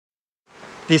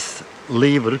this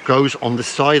lever goes on the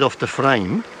side of the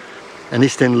frame and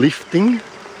is then lifting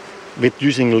with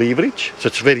using leverage, so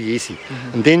it's very easy.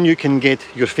 And then you can get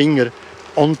your finger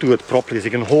onto it properly, so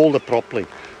you can hold it properly,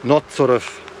 not sort of,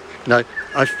 now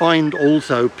I find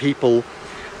also people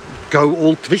go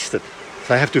all twisted,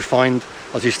 so I have to find,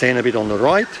 as you stand a bit on the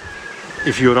right,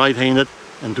 if you're right-handed,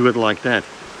 and do it like that.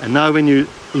 And now when you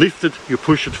lift it, you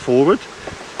push it forward,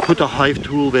 put a hive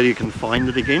tool where you can find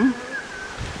it again,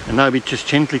 and now we just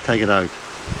gently take it out.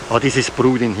 Oh, this is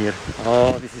brood in here.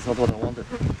 Oh, this is not what I wanted.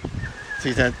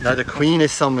 See that? Now the queen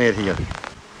is somewhere here.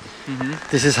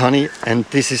 This is honey, and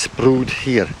this is brood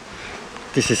here.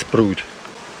 This is brood.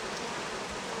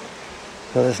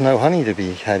 So there's no honey to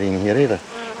be had in here either.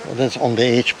 Well, that's on the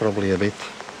edge probably a bit.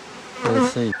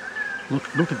 Let's see.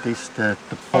 Look at this, the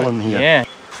pollen here. Yeah.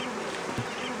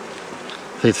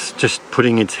 It's just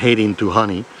putting its head into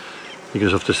honey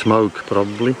because of the smoke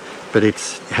probably, but it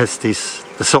has the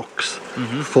socks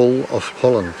full of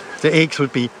pollen. The eggs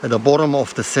would be at the bottom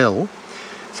of the cell,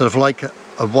 sort of like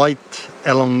a white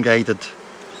elongated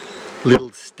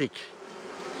little stick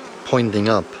pointing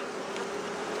up,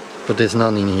 but there's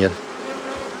none in here.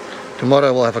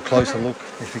 Tomorrow we'll have a closer look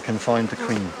if we can find the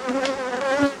queen.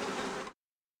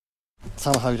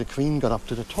 Somehow the queen got up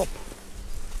to the top.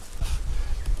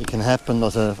 It can happen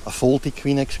as a faulty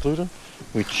queen excluder,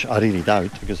 which I really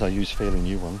doubt because I use fairly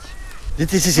new ones.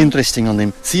 This is interesting on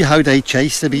them. See how they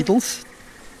chase the beetles?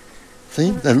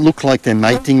 See, they look like they're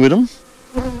mating with them.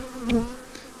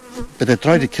 But they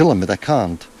try to kill them, but they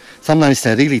can't. Sometimes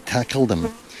they really tackle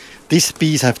them. These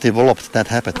bees have developed that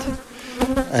habit.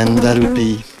 And that would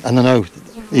be, I don't know,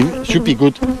 it should be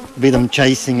good with them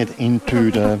chasing it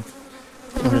into the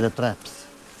traps.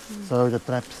 So the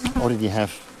traps already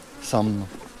have some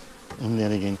in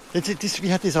there again. We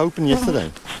had this open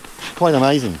yesterday. It's quite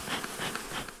amazing.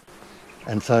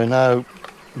 And so now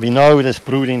we know there's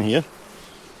brood in here.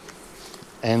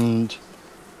 And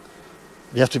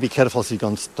we have to be careful so you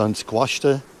don't squash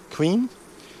the queen.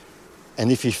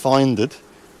 And if you find it,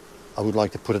 I would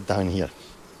like to put it down here.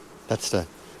 That's the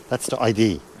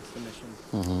idea. That's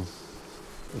the mission.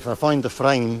 If I find the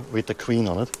frame with the queen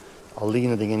on it, I'll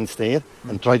lean it against there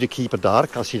and try to keep it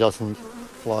dark as she doesn't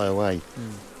fly away.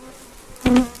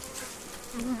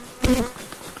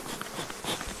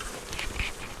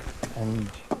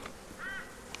 And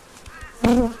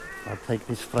I'll take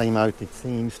this frame out. It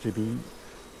seems to be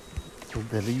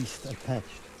the least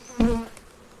attached.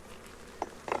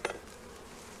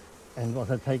 And once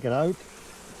I take it out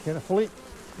carefully,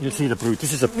 you'll see the brood.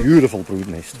 This is a beautiful brood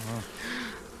nest.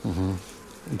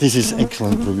 This is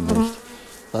excellent brood nest.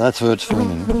 So that's where it's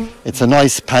forming. It's a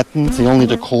nice pattern, see, only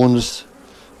the corners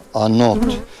are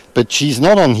not. But she's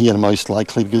not on here most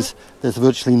likely because there's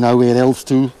virtually nowhere else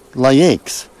to lay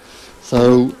eggs.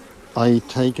 So I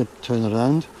take it, turn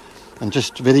around, and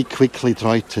just very quickly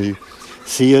try to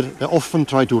see her. They often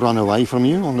try to run away from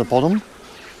you on the bottom.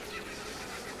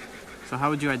 So how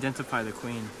would you identify the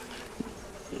queen?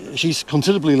 She's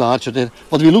considerably larger.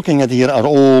 What we're looking at here are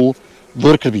all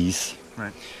worker bees.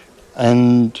 Right.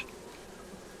 And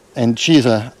she's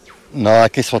I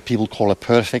guess what people call a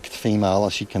perfect female,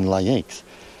 as she can lay eggs.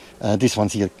 These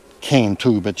ones here can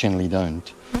too, but generally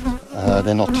don't.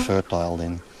 They're not fertile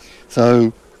then.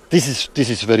 So this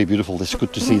is very beautiful. This is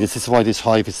good to see. This is why this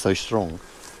hive is so strong.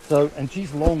 So, and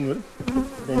she's longer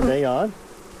than they are,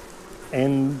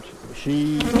 and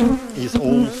she is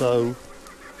also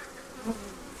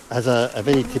has a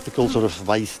very typical sort of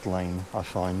waistline, I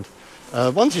find.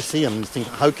 Once you see them, you think,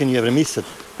 how can you ever miss it?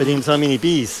 But in so many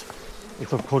bees,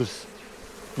 it's of course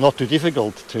not too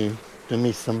difficult to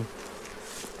miss them.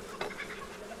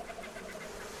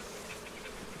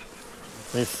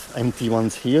 There's empty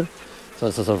ones here, so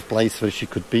it's a sort of place where she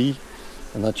could be.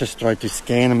 And I just try to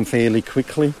scan them fairly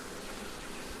quickly.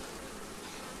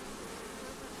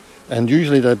 And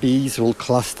usually the bees will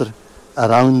cluster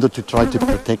around her to try to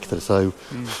protect her. So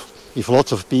if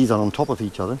lots of bees are on top of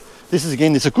each other, this is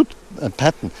again, it's a good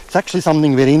pattern. It's actually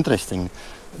something very interesting.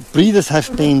 Breeders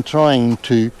have been trying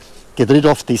to get rid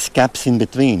of these gaps in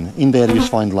between. In there you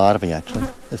find larvae actually.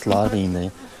 There's larvae in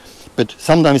there. But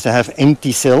sometimes they have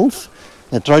empty cells.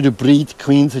 They try to breed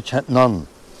queens which had none.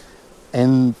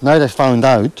 And now they found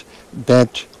out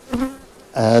that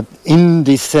in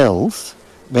these cells,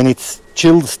 when it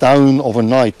chills down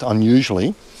overnight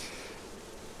unusually,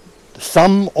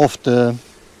 some of the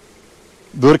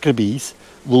worker bees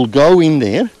will go in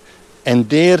there and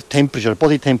their temperature,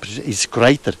 body temperature, is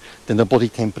greater than the body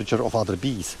temperature of other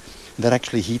bees. They're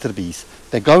actually heater bees.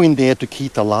 They go in there to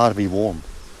keep the larvae warm.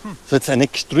 So it's an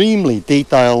extremely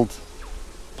detailed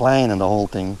plan and the whole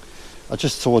thing. I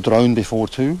just saw a drone before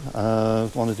too.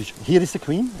 Here is the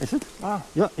queen, is it? Ah.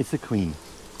 Yeah, it's the queen.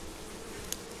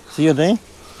 See her there?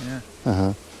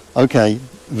 Yeah. Okay,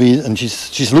 and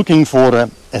she's looking for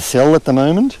a cell at the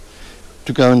moment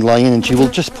to go and lay in, and she will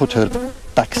just put her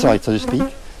backside, so to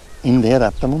speak, in their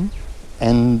abdomen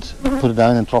and put it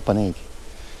down and drop an egg.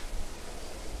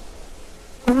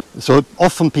 So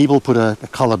often people put a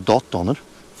coloured dot on it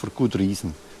for good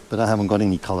reason, but I haven't got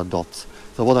any coloured dots.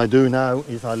 So what I do now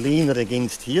is I lean her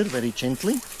against here very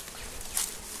gently.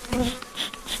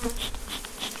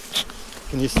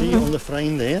 Can you see on the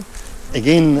frame there?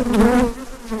 Again,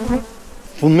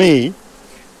 for me,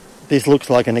 this looks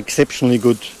like an exceptionally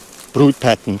good brood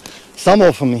pattern. Some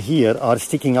of them here are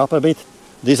sticking up a bit.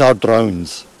 These are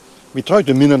drones. We try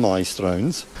to minimize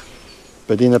drones,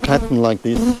 but in a pattern like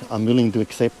this, I'm willing to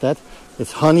accept that.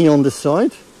 There's honey on the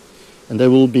side, and there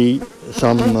will be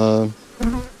some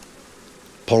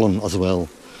pollen as well.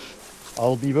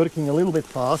 I'll be working a little bit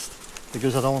fast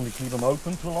because I don't want to keep them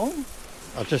open too long.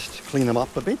 I'll just clean them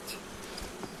up a bit.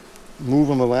 Move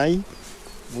them away,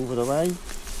 move it away,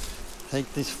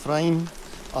 take this frame.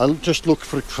 I'll just look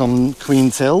for some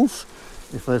queen cells,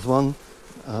 if there's one.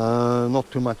 Not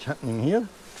too much happening here.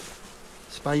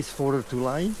 Space for her to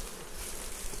lay.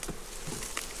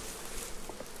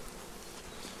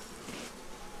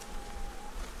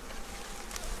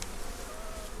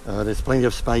 There's plenty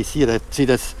of space here. See,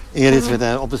 there's areas where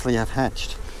they obviously have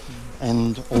hatched,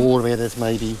 and or where there's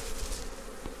maybe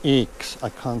eggs. I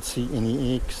can't see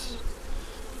any eggs.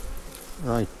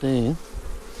 Right there.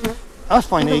 I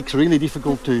find eggs really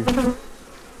difficult to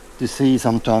see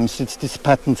sometimes. It's this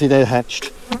pattern, see they're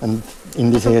hatched and in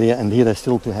this area, and here they're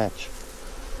still to hatch.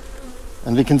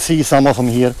 And we can see some of them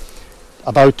here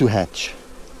about to hatch.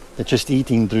 They're just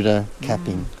eating through the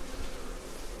capping.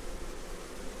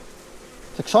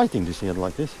 It's exciting to see it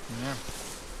like this.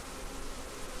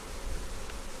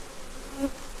 Yeah.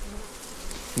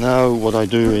 Now what I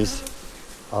do is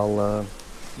I'll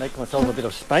make myself a bit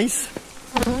of space,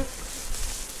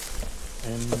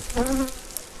 and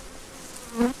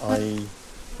I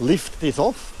lift this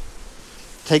off,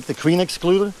 take the queen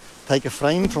excluder, take a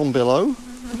frame from below,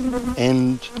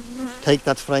 and take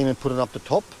that frame and put it up the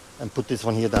top, and put this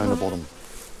one here down the bottom.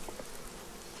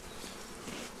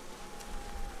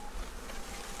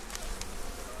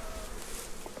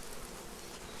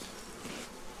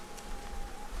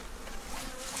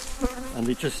 And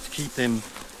we just keep them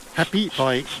happy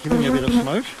by giving a bit of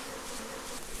smoke.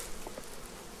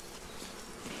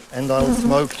 And I'll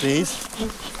smoke these.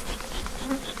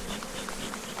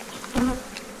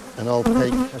 And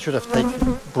I should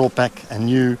have brought back a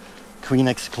new queen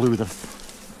excluder.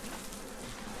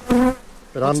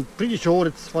 But I'm pretty sure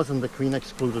it wasn't the queen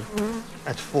excluder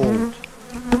at fault.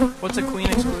 What's a queen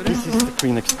excluder? This is the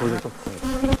queen excluder.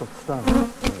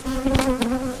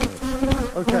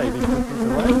 Okay, we put this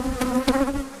away.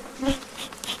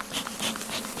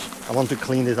 I want to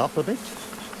clean this up a bit,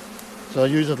 so I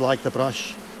use it like the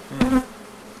brush.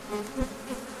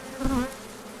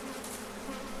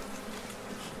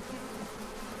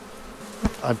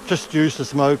 I've just used the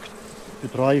smoke to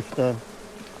drive the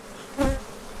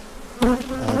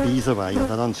bees away,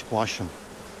 and I don't squash them.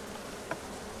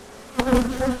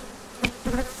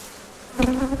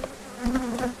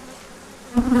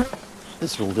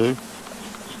 This will do.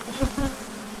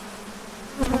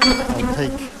 I'll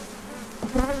take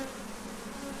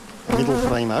a little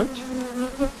frame out,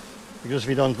 because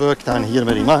we don't work down here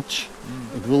very much.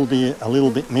 It will be a little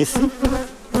bit messy.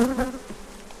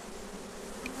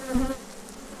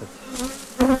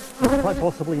 There's quite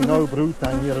possibly no brood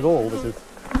down here at all, because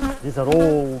these are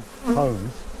all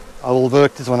combs. I will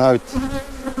work this one out.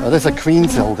 There's a queen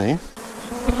cell there.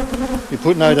 We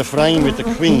put now the frame with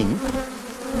the queen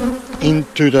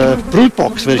into the brood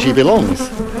box where she belongs,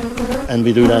 and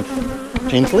we do that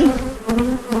gently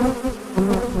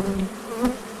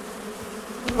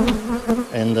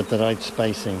and at the right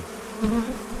spacing.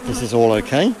 This is all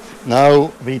okay.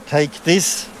 Now we take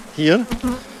this here,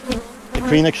 the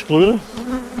queen excluder,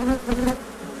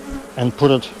 and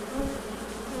put it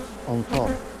on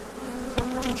top.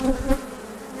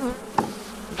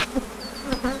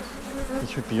 This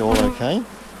should be all okay.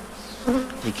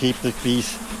 We keep the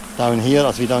bees down here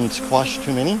as we don't squash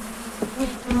too many.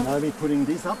 Now we're putting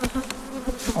this up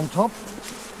on top.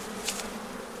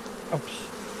 Oops.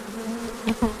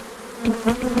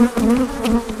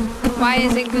 Why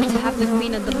is it good to have the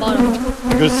queen at the bottom?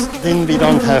 Because then we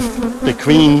don't have the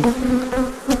queen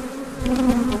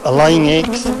laying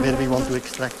eggs where we want to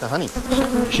extract the honey.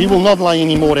 She will not lay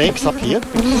any more eggs up here,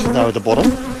 because she's now at the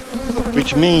bottom,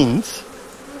 which means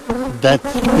that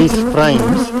these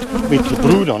frames with the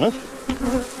brood on it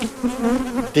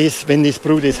when this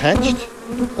brood is hatched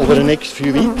over the next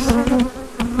few weeks,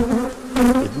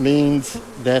 it means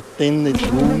that then it's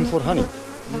room for honey.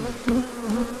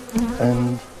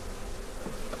 And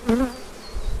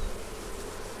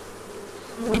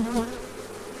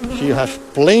so you have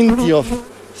plenty of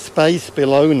space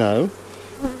below now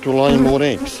to lay more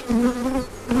eggs,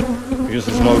 because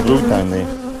there's no brood down there,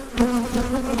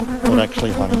 or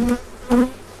actually honey.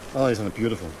 Oh, isn't it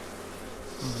beautiful?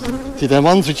 See, the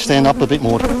ones which stand up a bit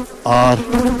more are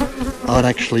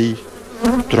actually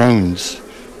drones.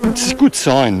 It's a good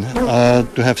sign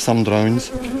to have some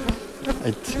drones.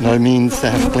 It means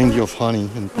they have plenty of honey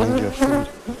and plenty of food.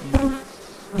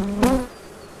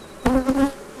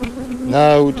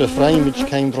 Now the frame which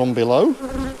came from below.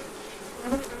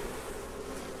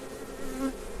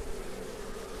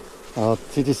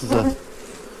 See, this is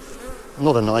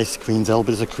not a nice queen cell,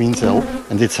 but it's a queen cell,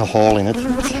 and it's a hole in it.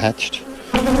 It's hatched.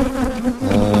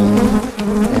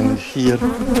 And here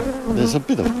there's a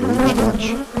bit of brood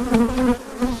starch.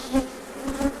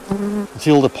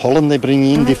 See all the pollen they bring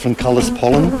in, different colours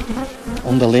pollen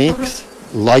on the legs,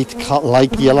 light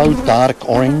yellow, dark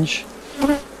orange.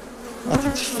 I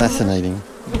think it's fascinating.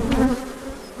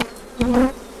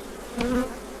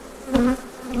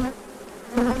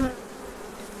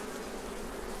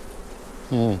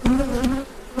 Yeah.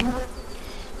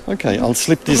 Okay, I'll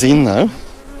slip this in now.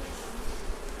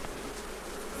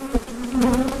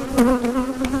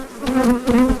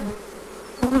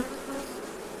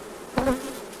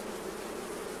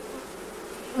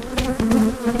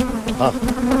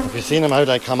 Have you seen them how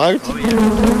they come out? Oh yeah.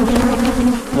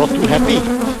 Not too happy.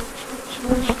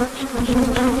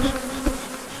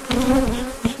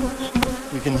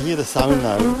 You can hear the sound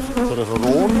now, sort of a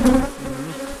roar.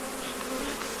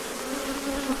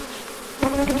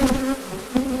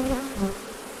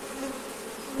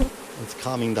 It's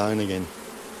calming down again.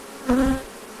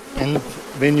 And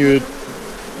when you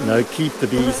keep the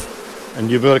bees and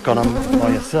you work on them by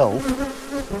yourself,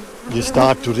 you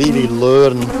start to really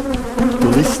learn to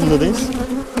listen to this.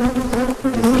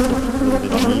 This is a little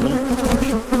bit uneven.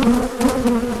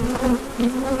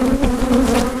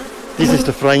 This is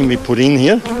the frame we put in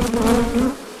here, I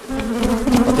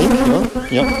think.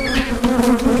 Yeah.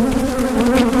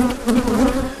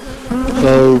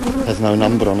 So there's no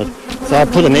number on it. So I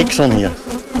put an X on here.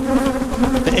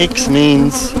 The X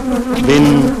means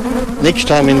next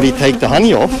time when we take the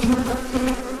honey off,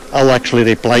 I'll actually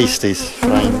replace this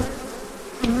frame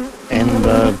and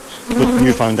put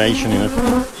new foundation in it.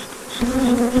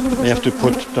 We have to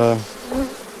put the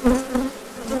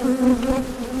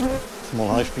small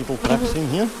hive people traps in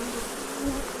here.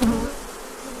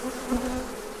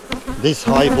 This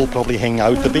hive will probably hang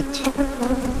out a bit.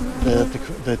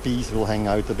 The bees will hang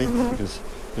out a bit because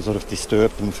we sort of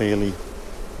disturb them in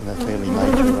a fairly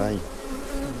major way.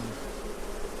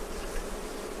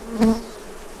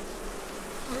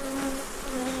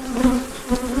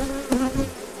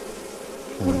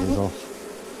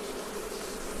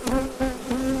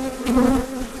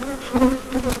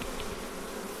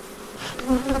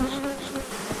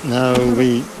 Now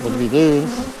what we do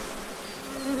is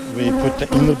we put the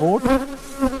inner board,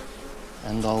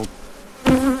 and I'll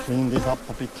clean this up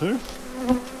a bit too.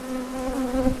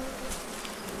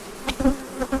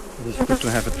 It's good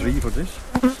to have a tree for this.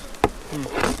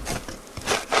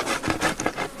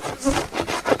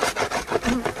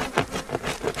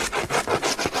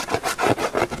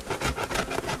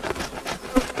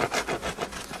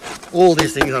 All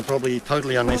these things are probably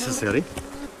totally unnecessary.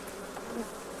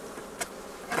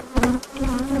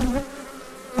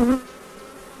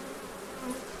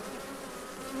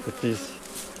 Put this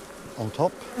on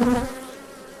top, and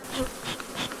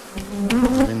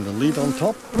then the lid on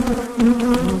top.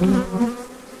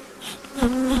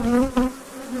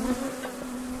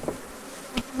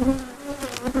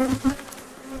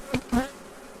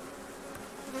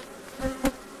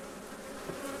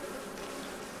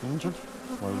 Injured,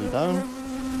 slowly down,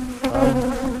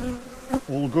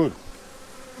 all good.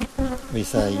 We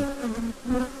say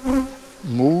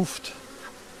moved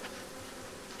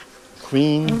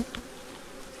queen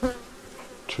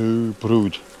to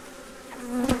brood.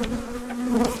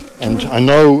 And I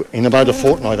know in about a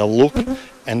fortnight I'll look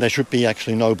and there should be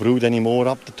actually no brood anymore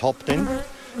up the top then,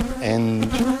 and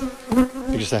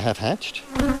because they have hatched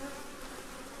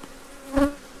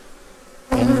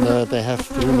and they have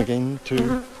room again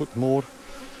to put more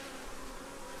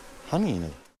honey in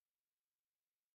it.